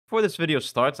before this video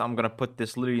starts, I'm gonna put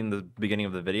this literally in the beginning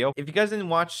of the video. If you guys didn't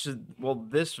watch, well,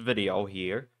 this video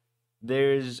here,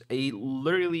 there's a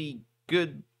literally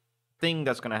good thing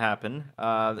that's gonna happen.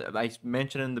 I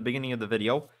mentioned in the beginning of the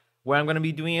video where I'm gonna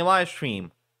be doing a live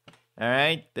stream. All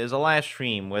right, there's a live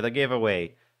stream with a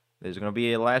giveaway. There's gonna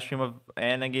be a live stream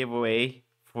and a giveaway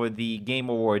for the Game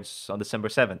Awards on December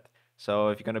 7th. So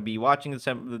if you're gonna be watching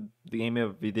the Game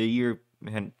of the Year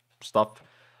and stuff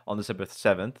on December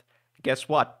 7th, guess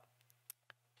what?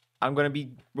 I'm gonna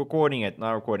be recording it,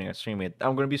 not recording it, streaming it.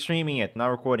 I'm gonna be streaming it, not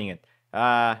recording it.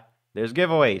 There's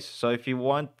giveaways. So if you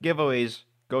want giveaways,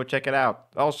 go check it out.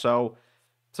 Also,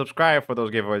 subscribe for those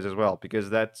giveaways as well,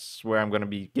 because that's where I'm gonna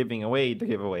be giving away the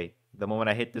giveaway. The moment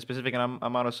I hit the specific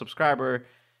amount of subscriber,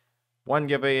 one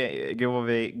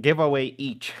giveaway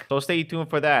each. So stay tuned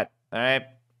for that. All right,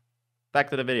 back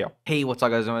to the video. Hey, what's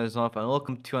up, guys? My name is Nof, and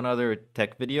welcome to another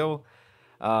tech video.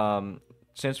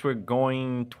 Since we're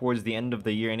going towards the end of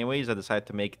the year anyways, I decided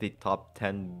to make the top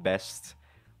 10 best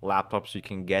laptops you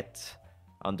can get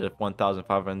under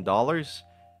 $1,500.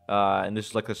 And this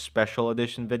is like a special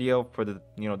edition video for the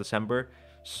December.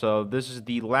 So this is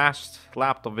the last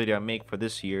laptop video I make for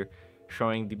this year,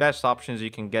 showing the best options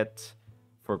you can get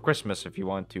for Christmas if you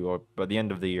want to, or by the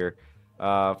end of the year,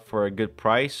 for a good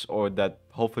price, or that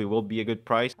hopefully will be a good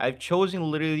price. I've chosen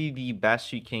literally the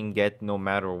best you can get no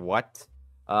matter what.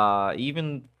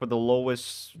 Even for the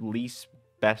least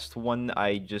best one,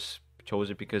 I just chose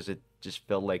it because it just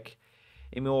felt like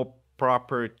a more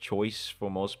proper choice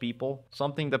for most people.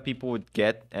 Something that people would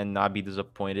get and not be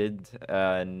disappointed,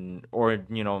 or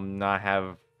not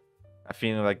have a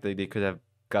feeling like they could have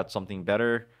got something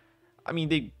better. I mean,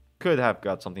 they could have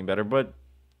got something better, but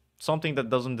something that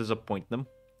doesn't disappoint them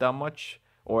that much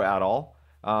or at all.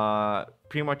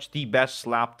 Pretty much the best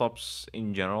laptops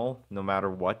in general, no matter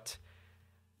what,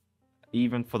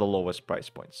 even for the lowest price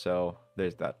point. So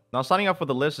there's that. Now, starting off with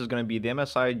the list is going to be the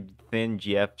MSI Thin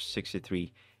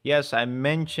GF63. Yes, I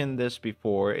mentioned this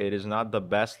before. It is not the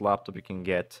best laptop you can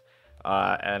get,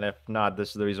 and if not,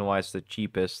 this is the reason why it's the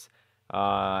cheapest.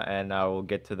 And I will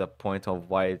get to the point of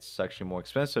why it's actually more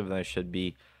expensive than it should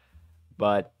be.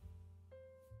 But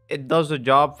it does the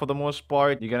job for the most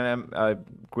part. You're gonna have a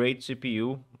great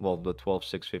CPU, well, the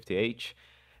 12650H,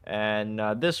 and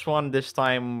this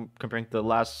time comparing to the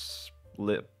last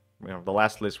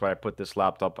list where I put this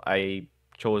laptop, I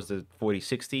chose the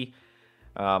 4060.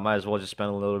 Might as well just spend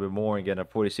a little bit more and get a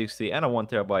 4060 and a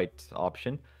 1TB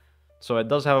option. So it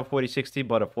does have a 4060,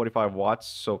 but a 45 watts,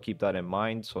 so keep that in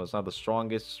mind. So it's not the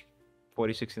strongest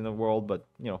 4060 in the world, but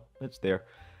it's there.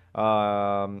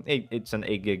 It's an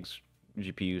 8 gigs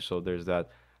GPU, so there's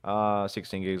that.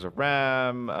 16 gigs of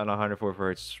RAM and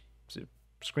 144Hz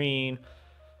screen,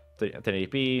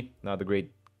 1080p. Not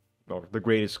the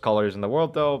greatest colors in the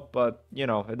world though, but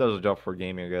it does a job for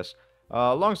gaming, I guess.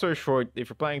 Long story short, if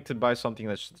you're planning to buy something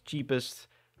that's the cheapest,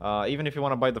 even if you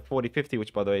want to buy the 4050,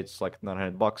 which by the way it's like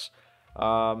 $900,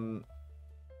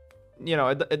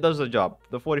 it does the job.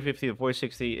 The 4050, the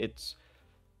 4060, it's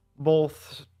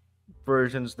both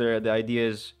versions there. The idea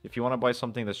is if you want to buy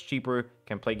something that's cheaper,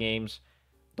 can play games,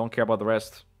 don't care about the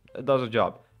rest, it does a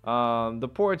job. The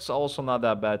ports also not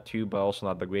that bad too, but also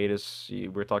not the greatest.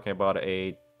 We're talking about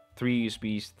a 3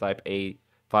 USBs type A,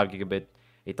 5 gigabit,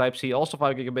 a type C, also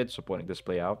 5 gigabit, supporting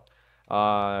display out,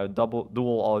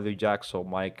 dual audio jack, so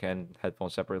mic and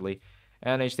headphones separately,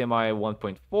 and HDMI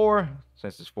 1.4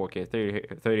 since it's 4K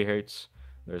 30 hertz.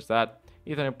 There's that,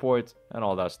 Ethernet port and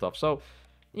all that stuff. So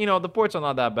the ports are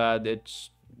not that bad, it's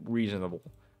reasonable.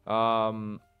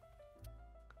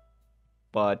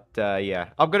 But yeah,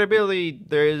 upgradability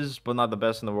there is, but not the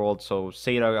best in the world. So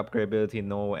SATA upgradability,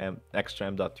 no extra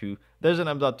M.2. There's an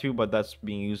M.2, but that's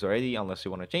being used already unless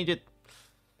you want to change it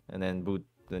and then boot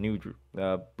the new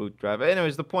boot drive.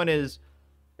 Anyways, the point is,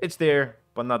 it's there,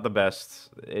 but not the best.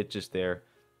 It's just there.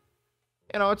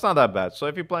 It's not that bad. So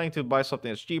if you're planning to buy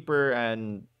something that's cheaper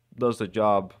and does the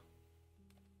job,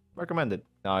 recommend it.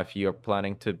 Now, if you're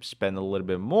planning to spend a little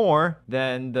bit more,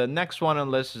 then the next one on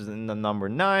the list is in the number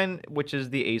 9, which is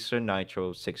the Acer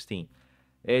Nitro 16.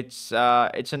 It's an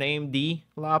AMD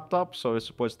laptop, so it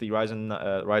supports the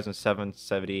Ryzen 7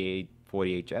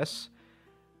 7840HS.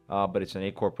 But it's an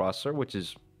 8-core processor, which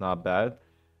is not bad.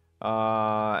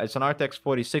 It's an RTX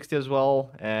 4060 as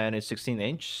well, and it's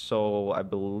 16-inch, so I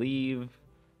believe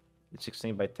it's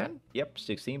 16 by 10. Yep,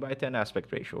 16 by 10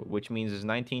 aspect ratio, which means it's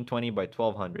 1920 by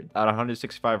 1200 at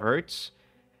 165 hertz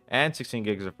and 16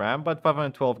 gigs of RAM, but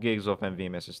 512 gigs of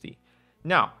NVMe SSD.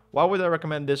 Now, why would I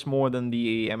recommend this more than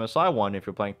the MSI one if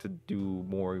you're planning to do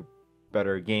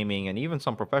better gaming and even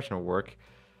some professional work?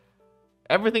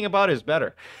 Everything about it is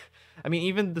better. I mean,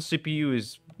 even the CPU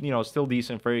is, you know, still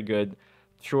decent, very good.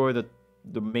 Sure that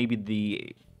maybe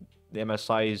the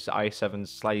MSI's i7 is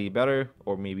slightly better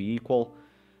or maybe equal,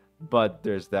 but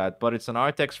there's that. But it's an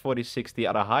RTX 4060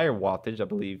 at a higher wattage, I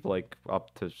believe, like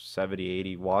up to 70,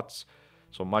 80 watts,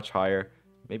 so much higher.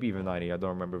 Maybe even 90, I don't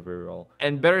remember very well.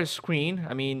 And better screen.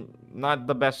 I mean, not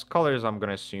the best colors, I'm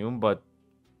gonna assume, but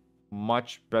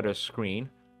much better screen.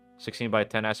 16 by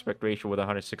 10 aspect ratio with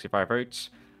 165 hertz.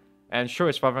 And sure,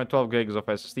 it's 512 gigs of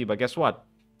SSD, but guess what?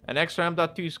 An extra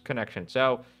M.2 connection.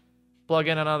 So plug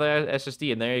in another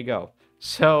SSD, and there you go.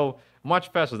 So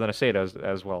much faster than a SATA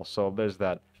as well. So there's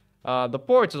that. The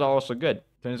ports is also good.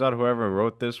 Turns out whoever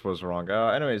wrote this was wrong.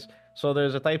 Anyways, so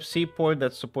there's a Type-C port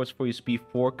that supports for USB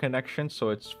 4 connection. So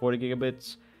it's 40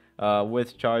 gigabits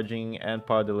with charging and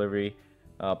power delivery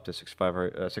up to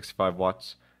 65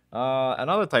 watts.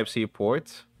 Another Type-C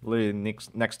port, literally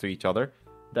next to each other.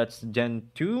 That's Gen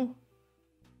 2,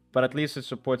 but at least it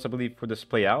supports, I believe, for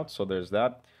display out. So there's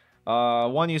that.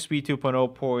 One USB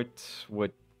 2.0 port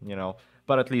with, you know,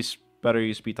 but at least better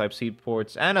USB Type-C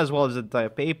ports, and as well as the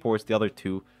Type-A ports, the other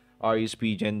two are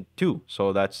USB Gen 2,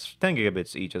 so that's 10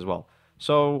 gigabits each as well.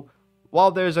 So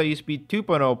while there's a USB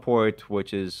 2.0 port,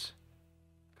 which is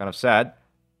kind of sad,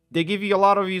 they give you a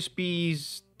lot of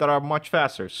USBs that are much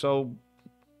faster, so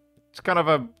it's kind of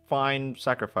a fine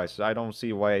sacrifice. I don't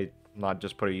see why not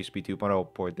just put a USB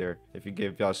 2.0 port there if you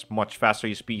give us much faster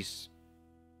USBs,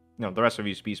 you know, the rest of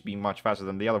USBs being much faster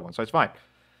than the other one, so it's fine.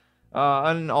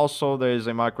 And also there's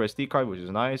a micro SD card, which is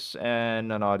nice,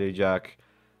 and an audio jack,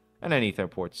 and an Ethernet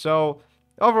port. So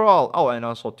overall, oh, and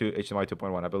also to HDMI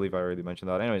 2.1. I believe I already mentioned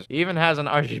that. Anyways, it even has an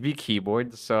RGB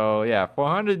keyboard. So yeah,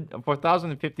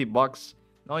 4,050 bucks.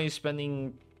 Now you're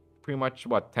spending pretty much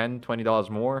what, $10-20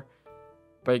 more,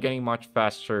 but you're getting much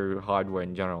faster hardware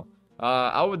in general.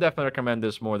 I would definitely recommend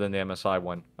this more than the MSI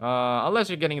one. Unless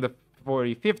you're getting the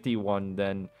 4050 one,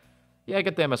 then yeah,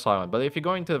 get the MSI one. But if you're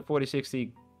going to the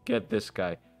 4060, get this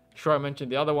guy. Sure, I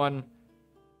mentioned the other one,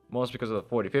 most because of the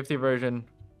 4050 version,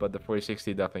 but the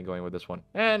 4060 definitely going with this one.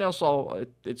 And also,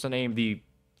 it's an AMD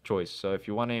choice, so if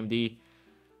you want AMD,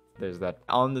 there's that.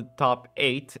 On the top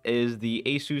 8 is the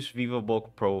ASUS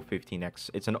VivoBook Pro 15X.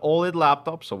 It's an OLED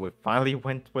laptop, so we finally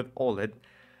went with OLED.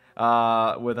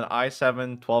 With an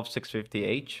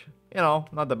i7-12650H. You know,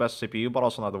 not the best CPU, but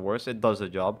also not the worst. It does the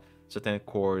job. It's a 10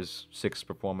 cores, 6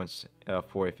 performance,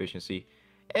 4 efficiency.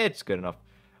 It's good enough.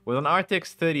 With an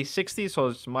RTX 3060, so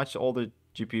it's much older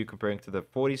GPU comparing to the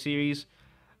 40 series.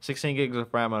 16 gigs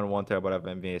of RAM and 1 terabyte of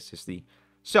NVMe SSD.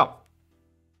 So,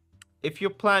 if you're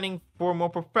planning for more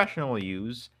professional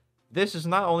use, this is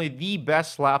not only the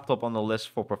best laptop on the list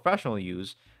for professional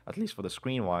use, at least for the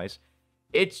screen-wise,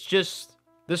 it's just,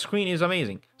 the screen is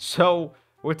amazing. So,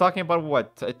 we're talking about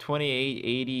what, a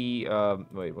 2880,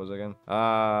 wait, what was it again?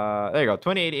 There you go,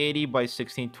 2880 by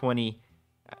 1620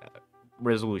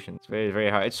 resolution. It's very,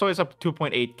 very high. It's up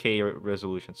 2.8K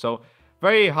resolution. So,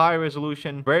 very high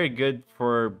resolution, very good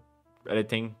for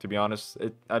editing, to be honest.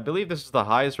 I believe this is the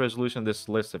highest resolution on this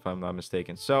list, if I'm not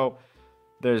mistaken. So,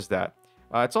 there's that.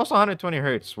 It's also 120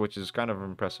 hertz, which is kind of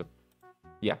impressive.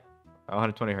 Yeah,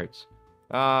 120 hertz.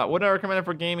 Would I recommend it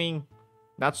for gaming?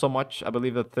 Not so much. I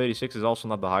believe the 36 is also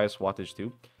not the highest wattage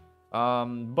too.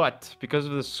 But because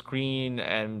of the screen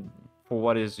and for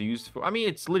what it's used for, I mean,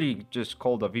 it's literally just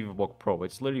called a VivoBook Pro.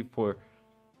 It's literally for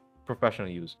professional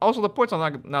use. Also, the ports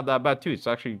are not that bad too. It's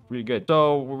actually really good.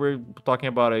 So we're talking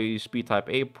about a USB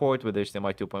Type-A port with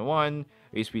HDMI 2.1,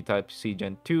 USB Type-C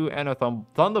Gen 2, and a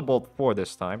Thunderbolt 4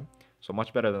 this time. So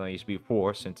much better than a USB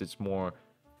 4 since it's more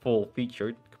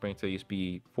full-featured compared to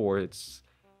USB 4. It's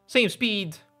same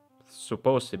speed,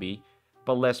 supposed to be,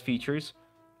 but less features.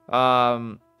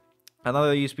 Another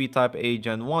USB Type-A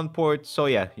Gen 1 port. So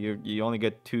yeah, you only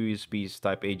get 2 USBs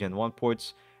Type-A Gen 1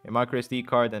 ports, a micro SD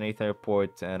card, an Ethernet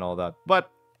port, and all that.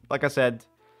 But like I said,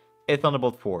 a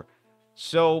Thunderbolt 4.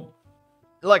 So,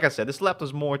 like I said, this laptop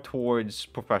is more towards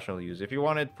professional use. If you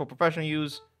want it for professional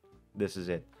use, this is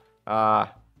it.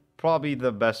 Probably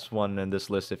the best one in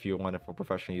this list if you want it for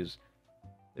professional use.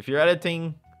 If you're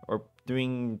editing or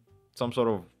doing some sort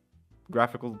of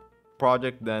graphical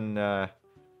project, then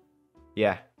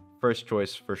yeah, first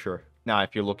choice for sure. Now,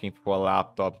 if you're looking for a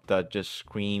laptop that just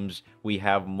screams, we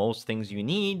have most things you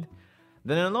need,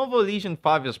 then the Lenovo Legion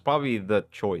 5 is probably the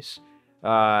choice.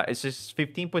 It's just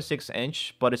 15.6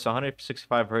 inch, but it's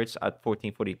 165 Hz at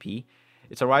 1440p.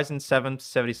 It's a Ryzen 7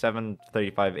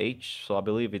 7735H, so I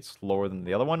believe it's lower than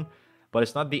the other one. But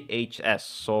it's not the HS,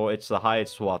 so it's the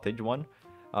highest wattage one,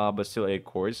 but still 8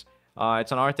 cores.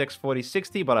 It's an RTX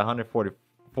 4060, but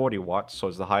 140 watts, so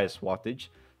it's the highest wattage.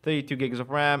 32 gigs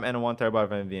of RAM and 1 terabyte of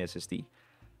NVMe SSD.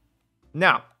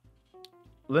 Now,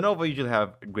 Lenovo usually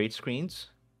have great screens,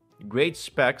 great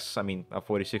specs. I mean, a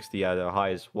 4060 at the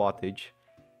highest wattage.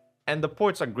 And the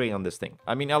ports are great on this thing.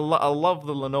 I mean, I love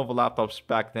the Lenovo laptops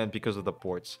back then because of the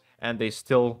ports. And they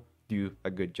still do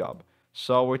a good job.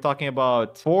 So we're talking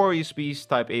about 4 USB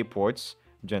Type A ports,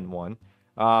 Gen 1.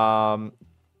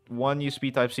 One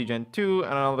USB Type-C Gen 2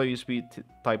 and another USB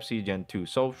Type-C Gen 2.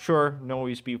 So sure, no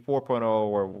USB 4.0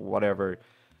 or whatever.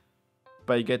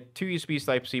 But you get 2 USB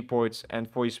Type-C ports and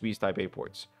 4 USB Type-A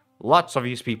ports. Lots of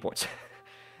USB ports.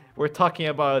 We're talking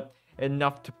about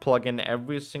enough to plug in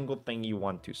every single thing you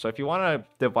want to. So if you want a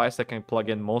device that can plug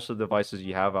in most of the devices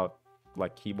you have out,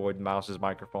 like keyboard, mouses,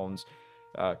 microphones,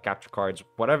 capture cards,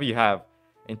 whatever you have,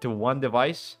 into one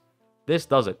device, this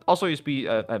does it. Also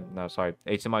HDMI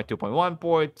 2.1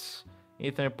 ports,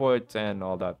 Ethernet ports, and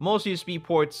all that. Most USB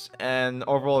ports and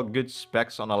overall good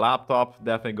specs on a laptop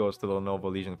definitely goes to the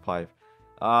Lenovo Legion 5.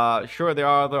 Sure, there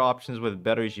are other options with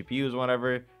better GPUs or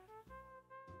whatever.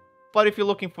 But if you're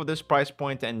looking for this price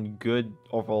point and good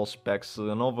overall specs, the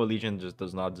Lenovo Legion just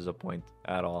does not disappoint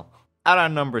at all. At our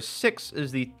number 6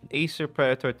 is the Acer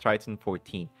Predator Triton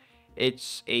 14.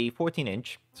 It's a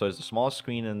 14-inch, so it's the smallest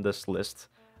screen in this list.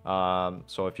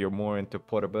 So if you're more into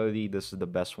portability, this is the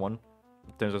best one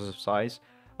in terms of size.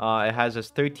 It has a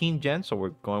 13th gen, so we're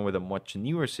going with a much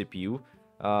newer CPU.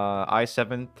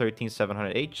 i7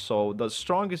 13700H, so the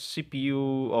strongest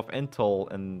CPU of Intel,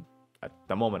 and at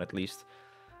the moment at least.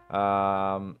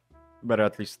 Better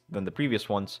at least than the previous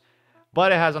ones,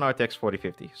 but it has an RTX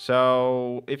 4050.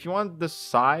 So if you want the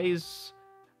size,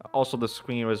 also the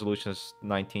screen resolution is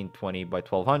 1920 by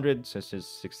 1200 since it's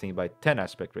 16 by 10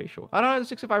 aspect ratio.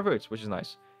 165 Hz, which is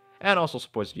nice, and also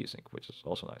supports G-Sync, which is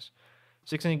also nice.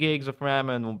 16 gigs of RAM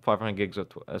and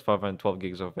 512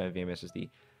 gigs of NVMe SSD.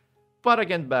 But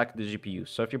again, back to the GPU.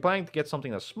 So if you're planning to get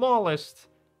something the smallest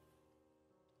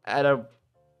at a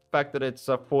fact that it's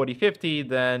a 4050,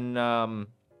 then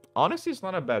honestly it's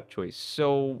not a bad choice.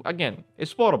 So again,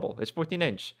 it's portable, it's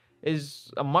 14-inch,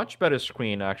 is a much better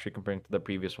screen actually comparing to the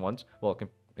previous ones, well,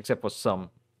 except for some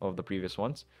of the previous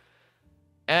ones,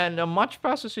 and a much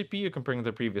faster CPU comparing to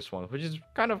the previous one, which is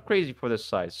kind of crazy for this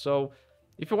size. So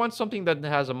if you want something that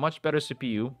has a much better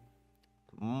CPU,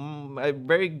 a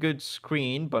very good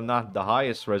screen but not the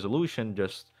highest resolution,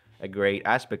 just a great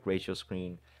aspect ratio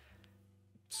screen,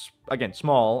 again,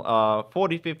 small,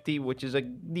 4050, which is a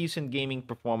decent gaming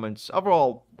performance.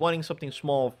 Overall, wanting something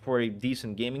small for a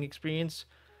decent gaming experience,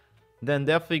 then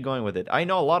definitely going with it. I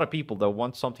know a lot of people that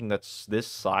want something that's this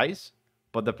size,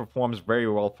 but that performs very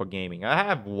well for gaming. I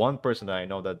have one person that I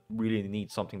know that really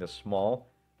needs something that's small,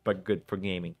 but good for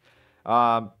gaming.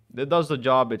 It does the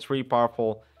job, it's really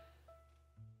powerful.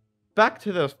 Back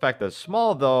to the fact that it's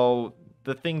small, though,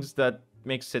 the things that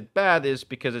makes it bad is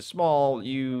because it's small,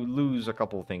 you lose a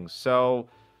couple of things. So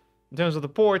in terms of the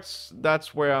ports,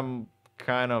 that's where I'm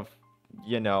kind of,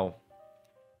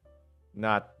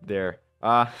 not there.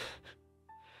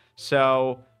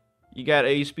 So you got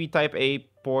a USB Type A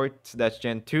port, that's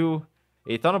Gen 2,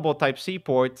 a Thunderbolt Type C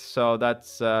port, so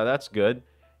that's good.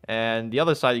 And the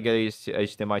other side, you get a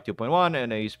HDMI 2.1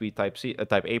 and a USB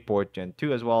Type A port, Gen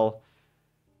 2 as well.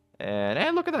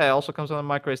 And look at that, it also comes on a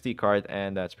micro SD card,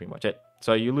 and that's pretty much it.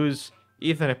 So you lose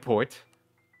Ethernet port,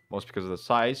 most because of the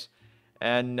size,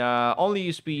 and only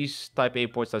USB Type A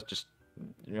ports. That's just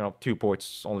 2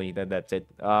 ports only. That's it.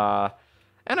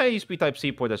 And a USB Type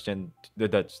C port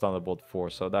that's Thunderbolt 4.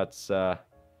 So that's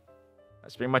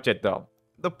pretty much it though.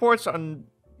 The ports are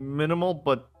minimal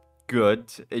but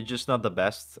good. It's just not the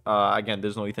best. Again,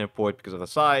 there's no Ethernet port because of the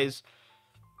size.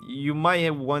 You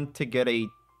might want to get a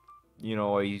a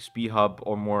USB hub,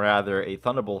 or more rather a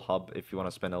Thunderbolt hub, if you want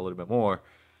to spend a little bit more,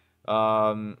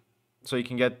 so you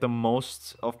can get the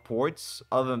most of ports.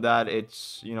 Other than that,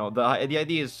 it's the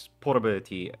idea is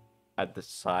portability at the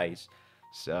size.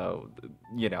 So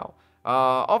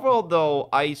overall though,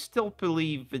 I still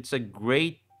believe it's a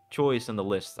great choice in the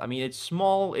list. I mean, it's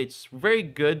small, it's very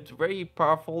good, very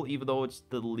powerful, even though it's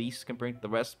the least compared to the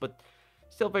rest, but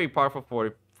still very powerful for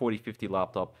a 4050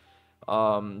 laptop.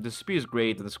 The CPU is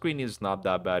great, and the screen is not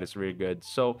that bad. It's really good.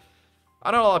 So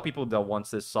I know a lot of people that wants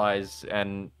this size,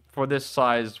 and for this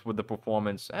size with the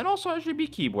performance and also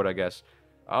RGB keyboard, I guess,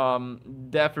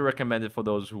 definitely recommended for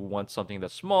those who want something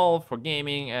that's small for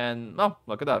gaming, and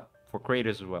look at that, for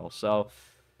creators as well. So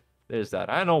there's that.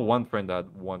 I know one friend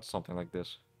that wants something like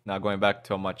this. Now going back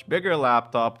to a much bigger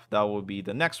laptop, that will be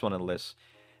the next one on the list,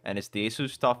 and it's the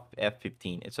ASUS TUF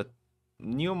F15. It's a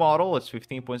new model. It's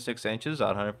 15.6 inches at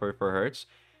 144 Hz.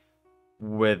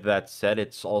 With that said,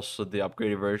 it's also the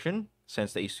upgraded version,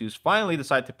 since the ASUS finally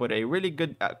decided to put a really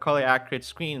good color accurate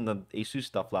screen in the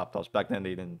ASUS TUF laptops. Back then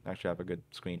they didn't actually have a good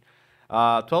screen.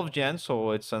 12th gen,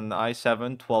 so it's an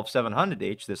i7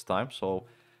 12700H this time. So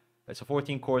it's a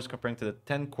 14 cores comparing to the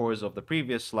 10 cores of the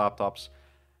previous laptops,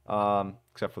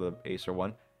 except for the Acer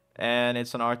one. And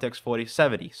it's an RTX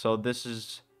 4070. So this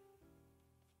is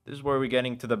where we're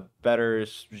getting to the better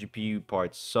GPU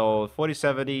parts. So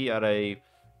 4070 at I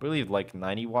believe like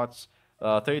 90 watts,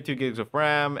 32 gigs of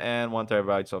RAM, and 1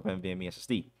 terabyte of NVMe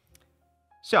SSD.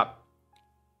 So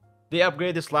they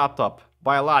upgraded this laptop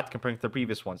by a lot comparing to the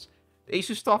previous ones. The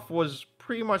ASUS stuff was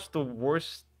pretty much the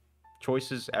worst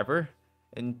choices ever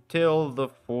until the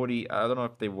 40. I don't know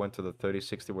if they went to the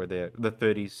 3060 the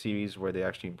 30 series where they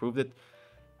actually improved it,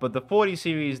 but the 40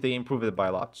 series they improved it by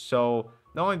a lot. So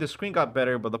not only the screen got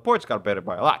better, but the ports got better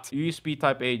by a lot. USB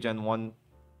Type A Gen 1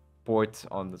 port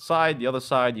on the side. The other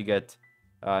side you get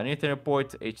an Ethernet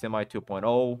port, HDMI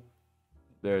 2.0.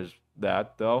 There's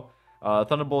that though.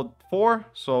 Thunderbolt 4,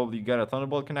 so you get a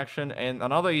Thunderbolt connection, and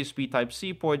another USB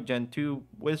Type-C port Gen 2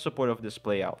 with support of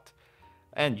display out,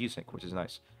 and G-Sync, which is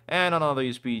nice, and another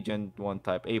USB Gen 1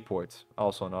 Type-A port,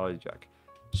 also an audio jack.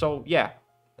 So yeah,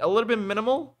 a little bit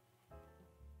minimal,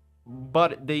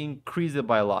 but they increased it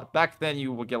by a lot. Back then,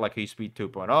 you would get like USB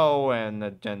 2.0, and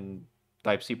the Gen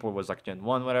Type-C port was like Gen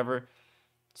 1, whatever.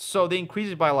 So they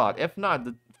increased it by a lot. If not,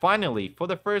 finally, for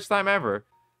the first time ever,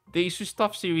 the ASUS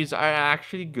Stuff series are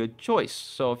actually a good choice.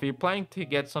 So if you're planning to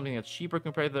get something that's cheaper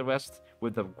compared to the rest,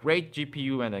 with a great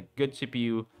GPU and a good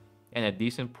CPU and a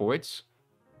decent ports,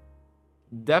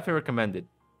 definitely recommended.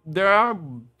 There are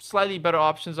slightly better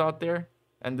options out there,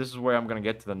 and this is where I'm gonna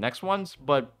get to the next ones,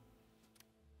 but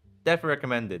definitely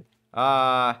recommended.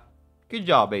 Good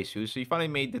job, ASUS. So you finally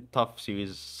made the Tough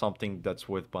series something that's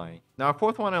worth buying. Now, our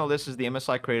fourth one on the list is the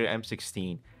MSI Creator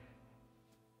M16.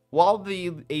 While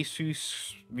the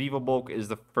ASUS VivoBook is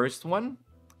the first one,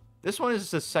 this one is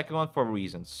the second one for a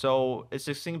reason. So it's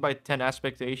 16 by 10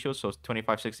 aspect ratio, so it's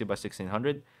 2560 by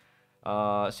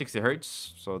 1600, 60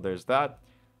 hertz. So there's that,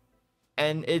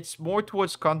 and it's more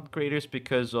towards content creators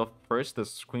because of, first, the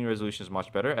screen resolution is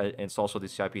much better, and it's also the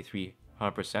CIP3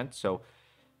 100%. So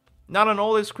not an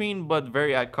OLED screen, but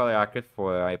very color accurate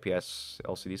for an IPS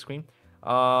LCD screen.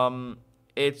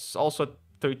 It's also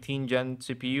 13 gen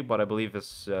CPU, but I believe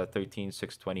it's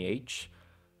 13620H.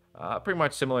 Pretty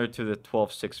much similar to the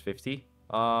 12650.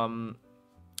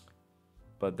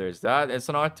 But there's that. It's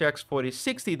an RTX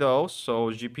 4060 though,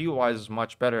 so GPU wise is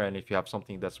much better. And if you have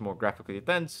something that's more graphically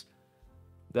dense,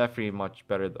 definitely much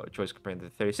better choice compared to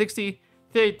the 3060.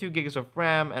 32 gigs of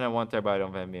RAM and a 1 terabyte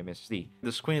of NVMe SSD.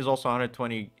 The screen is also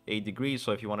 128 degrees,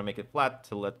 so if you want to make it flat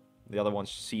to let the other ones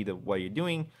see what you're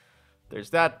doing,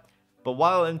 there's that. But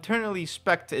while internally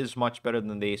spec'd is much better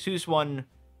than the ASUS one,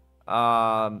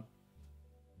 the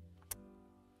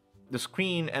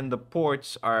screen and the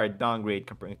ports are a downgrade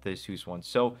compared to the ASUS one.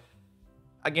 So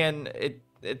again,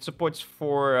 it supports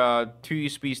for 2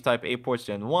 USB Type A ports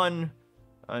Gen 1,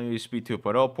 a USB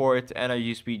 2.0 port, and a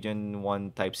USB Gen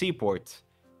 1 Type-C port,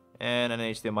 and an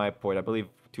HDMI port, I believe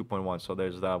 2.1, so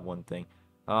there's that one thing,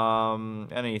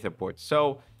 and an Ether port.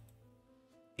 So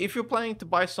if you're planning to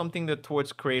buy something that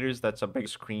towards creators that's a big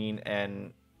screen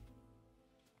and,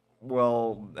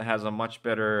 well, has a much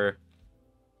better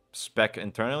spec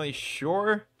internally,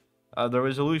 sure, the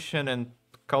resolution and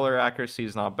color accuracy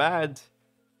is not bad,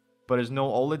 but there's no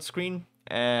OLED screen,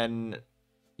 and,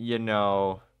 you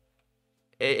know,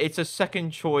 it's a second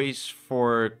choice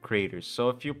for creators. So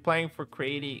if you're planning for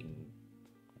creating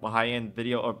high-end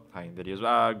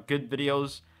videos, good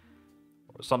videos,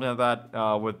 or something like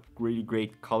that, with really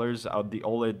great colors, the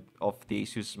OLED of the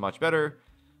ASUS is much better.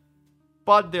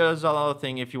 But there's another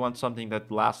thing, if you want something that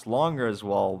lasts longer as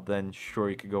well, then sure,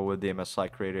 you could go with the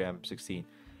MSI Creator M16.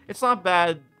 It's not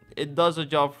bad, it does a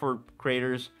job for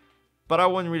creators, but I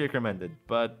wouldn't really recommend it.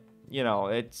 But, you know,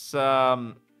 it's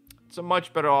a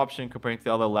much better option comparing to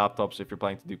the other laptops if you're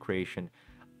planning to do creation,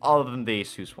 other than the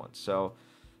ASUS one. So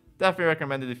definitely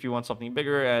recommend it if you want something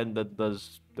bigger and that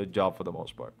does the job for the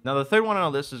most part. Now, the third one on our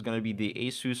list is going to be the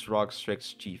ASUS ROG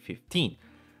Strix G15.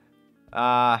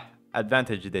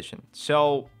 Advantage Edition.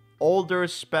 So older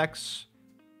specs,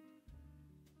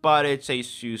 but it's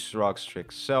ASUS ROG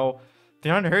Strix. So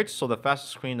 300 Hz, so the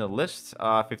fastest screen in the list,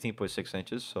 15.6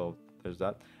 inches, so there's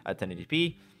that, at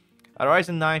 1080p. A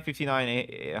Ryzen 9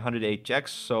 5900HX,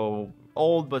 so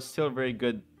old but still very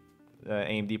good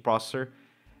AMD processor,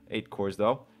 8 cores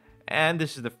though. And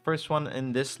this is the first one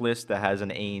in this list that has an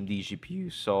AMD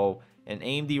GPU, so an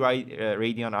AMD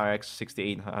Radeon RX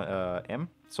 68M,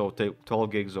 so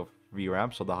 12 gigs of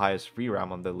VRAM, so the highest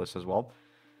VRAM on the list as well.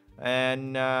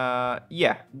 And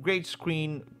yeah, great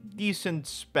screen, decent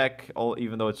spec,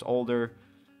 even though it's older.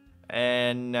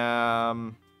 And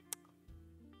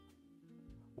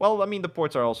Well, I mean, the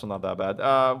ports are also not that bad,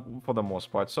 for the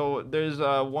most part. So there's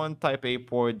one Type A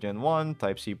port Gen 1,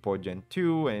 Type C port Gen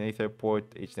 2, and Ether port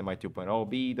HDMI 2.0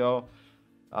 B though.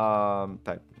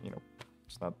 Type,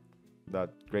 it's not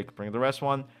that great comparing to the rest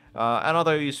one.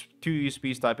 Another two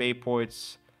USBs Type A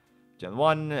ports Gen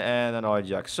 1 and an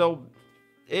audio jack. So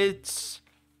the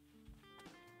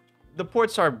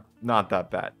ports are not that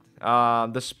bad.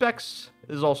 The specs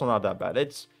is also not that bad.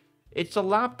 It's a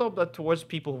laptop that towards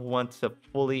people who want a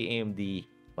fully AMD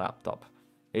laptop.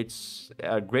 It's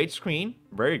a great screen,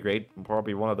 very great,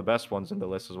 probably one of the best ones in the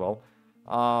list as well,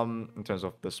 in terms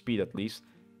of the speed at least.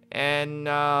 And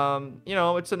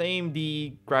it's an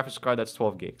AMD graphics card that's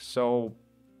 12 gigs, so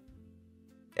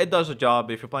it does the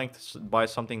job. If you're planning to buy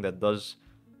something that does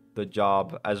the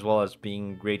job as well as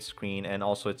being great screen, and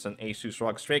also it's an ASUS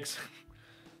ROG Strix.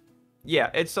 Yeah,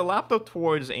 it's a laptop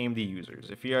towards AMD users.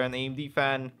 If you're an AMD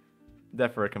fan,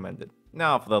 definitely recommend it.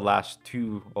 Now for the last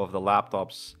two of the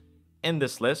laptops in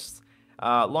this list.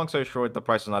 Long story short, the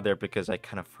price is not there because I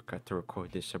kind of forgot to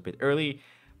record this a bit early.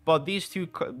 But these two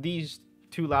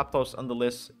laptops on the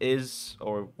list was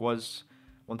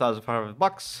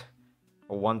 $1,500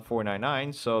 or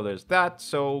 $1,499. So there's that.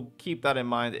 So keep that in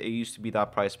mind. It used to be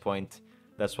that price point.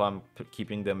 That's why I'm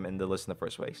keeping them in the list in the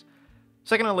first place.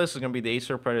 Second on the list is going to be the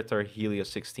Acer Predator Helios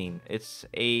 16. It's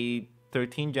a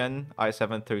 13 gen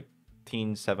i7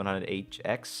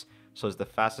 13700HX, so it's the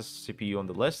fastest CPU on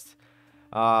the list,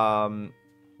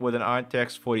 with an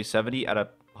RTX 4070 at a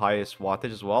highest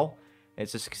wattage as well.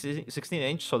 It's a 16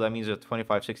 inch, so that means a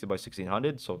 2560 by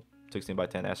 1600, so 16 by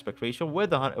 10 aspect ratio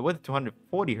with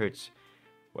 240 hertz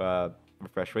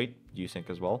refresh rate, G-Sync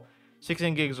as well.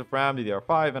 16 gigs of RAM,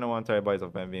 DDR5, and a 1 terabyte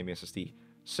of NVMe SSD.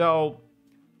 So,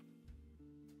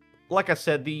 like I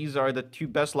said, these are the two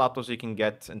best laptops you can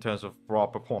get in terms of raw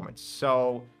performance.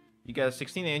 So you get a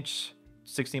 16-inch,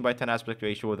 16 by 10 aspect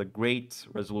ratio with a great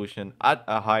resolution at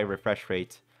a high refresh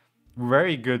rate,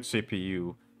 very good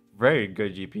CPU, very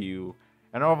good GPU,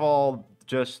 and overall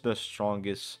just the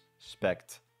strongest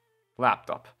spec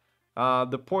laptop.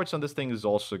 The ports on this thing is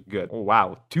also good. Oh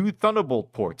wow, 2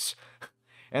 Thunderbolt ports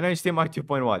and HDMI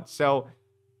 2.1. So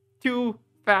 2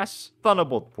 fast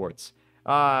Thunderbolt ports.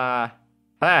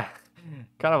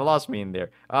 Kind of lost me in there.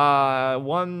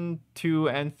 1, 2,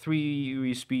 and 3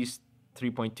 USBs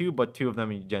 3.2, but 2 of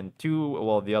them in Gen 2.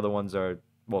 Well, the other ones are,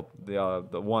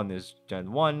 the one is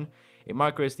Gen 1, a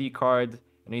micro SD card,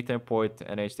 an Ethernet port,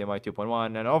 and HDMI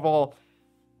 2.1, and overall,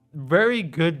 very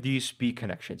good USB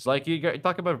connections. Like, you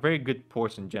talk about very good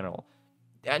ports in general.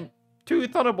 And 2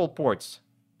 Thunderbolt ports.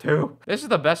 2. This is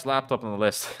the best laptop on the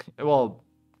list. Well,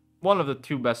 one of the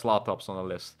 2 best laptops on the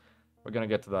list. We're going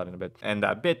to get to that in a bit. And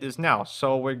that bit is now.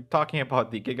 So we're talking about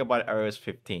the GIGABYTE AORUS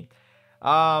 15.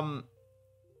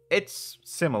 It's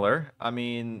similar. I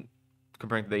mean,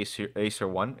 comparing to the Acer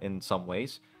one in some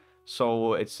ways.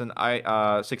 So it's an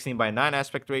 16 by 9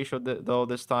 aspect ratio though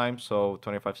this time. So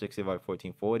 2560 by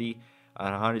 1440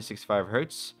 and 165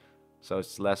 hertz. So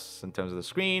it's less in terms of the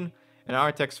screen. An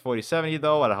RTX 4070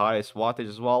 though at a highest wattage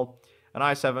as well. An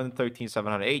i7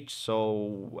 13700H,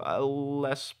 so a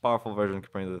less powerful version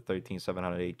compared to the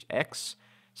 13700HX.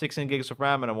 16 gigs of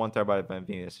RAM and a 1 terabyte of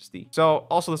NVMe SSD. So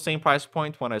also the same price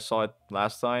point when I saw it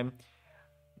last time.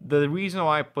 The reason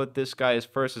why I put this guy is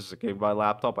first is a GIGABYTE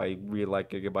laptop. I really like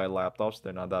GIGABYTE laptops.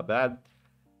 They're not that bad.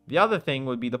 The other thing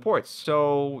would be the ports.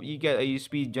 So you get a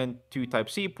USB Gen 2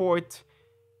 Type-C port,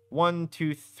 1,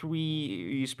 2,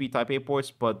 3 USB Type-A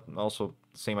ports, but also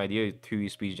same idea, 2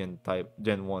 USB Gen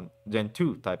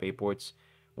 2 Type-A ports,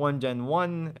 1 Gen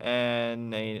 1,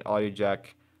 and an audio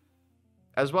jack,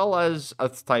 as well as a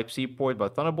Type-C port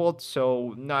but Thunderbolt.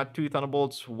 So not 2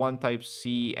 Thunderbolts, 1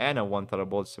 Type-C and a 1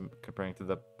 Thunderbolt, comparing to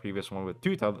the previous one with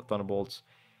 2 Thunderbolts.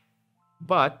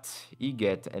 But you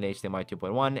get an HDMI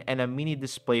 2.1 and a mini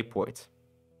display port.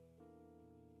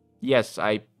 Yes,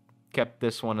 I kept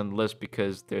this one on the list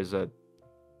because there's a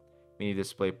mini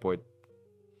display port.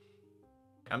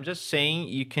 I'm just saying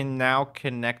you can now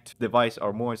connect device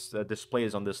or more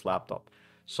displays on this laptop.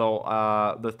 So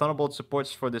the Thunderbolt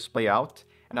supports for display out,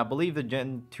 and I believe the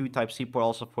Gen 2 Type-C port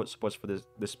also supports for this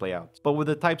display out. But with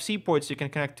the Type-C ports, you can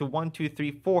connect to 1, 2,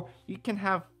 3, 4. You can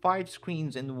have 5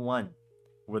 screens in one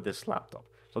with this laptop.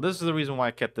 So this is the reason why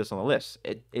I kept this on the list.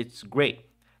 It's great.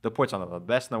 The ports are not the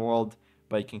best in the world,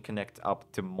 but you can connect up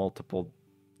to multiple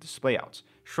display outs.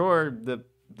 Sure,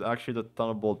 actually the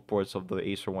Thunderbolt ports of the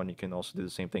Acer one, you can also do the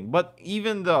same thing. But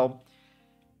even though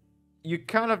you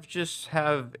kind of just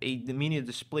have the mini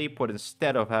display port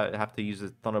instead of have to use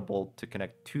the Thunderbolt to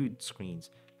connect 2 screens,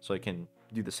 so you can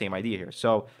do the same idea here.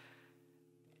 So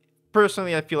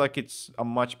personally, I feel like it's a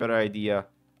much better idea.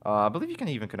 I believe you can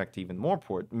even connect even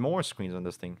more screens on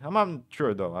this thing. I'm not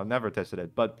sure though. I've never tested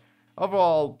it, but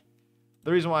overall,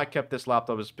 the reason why I kept this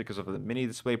laptop is because of the mini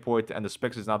DisplayPort, and the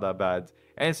specs is not that bad,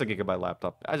 and it's a Gigabyte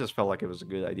laptop. I just felt like it was a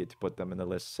good idea to put them in the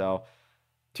list. So,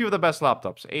 two of the best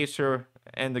laptops, Acer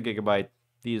and the Gigabyte.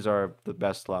 These are the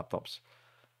best laptops.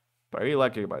 But I really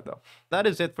like Gigabyte though. That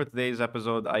is it for today's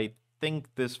episode. I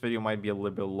think this video might be a little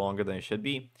bit longer than it should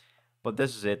be, but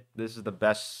this is it. This is the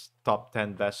best top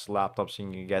 10 best laptops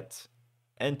you can get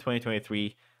in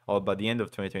 2023, or by the end of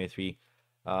 2023.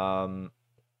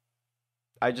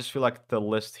 I just feel like the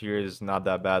list here is not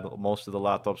that bad. Most of the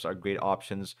laptops are great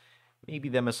options. Maybe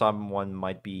the MSI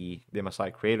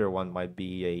Creator one might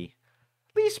be a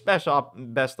least best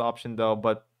option though,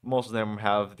 but most of them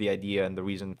have the idea and the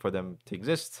reason for them to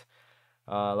exist.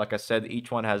 Like I said,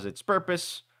 each one has its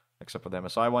purpose, except for the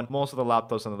MSI one. Most of the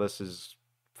laptops on the list is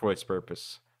for its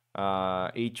purpose.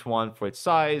 Each one for its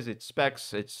size, its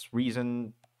specs, its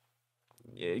reason,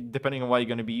 depending on what you're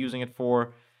going to be using it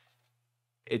for,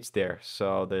 it's there.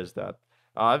 So there's that.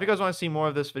 If you guys want to see more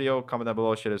of this video, comment down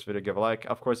below, share this video, give a like.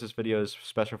 Of course, this video is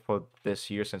special for this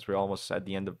year since we're almost at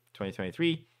the end of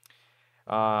 2023.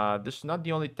 This is not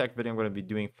the only tech video I'm going to be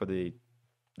doing for the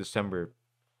December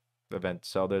event.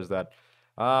 So there's that.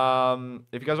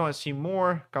 If you guys want to see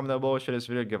more, comment down below, share this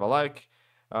video, give a like.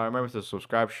 Remember to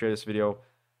subscribe, share this video,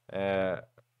 yeah,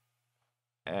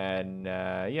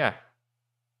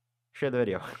 share the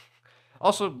video.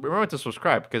 Also, remember to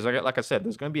subscribe because, like I said,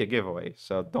 there's going to be a giveaway,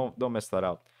 so don't miss that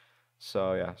out.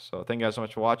 So yeah, so thank you guys so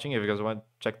much for watching. If you guys want to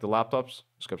check the laptops,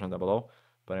 description down below.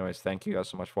 But anyways, thank you guys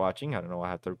so much for watching. I don't know why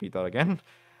I have to repeat that again.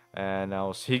 And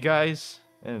I'll see you guys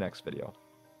in the next video.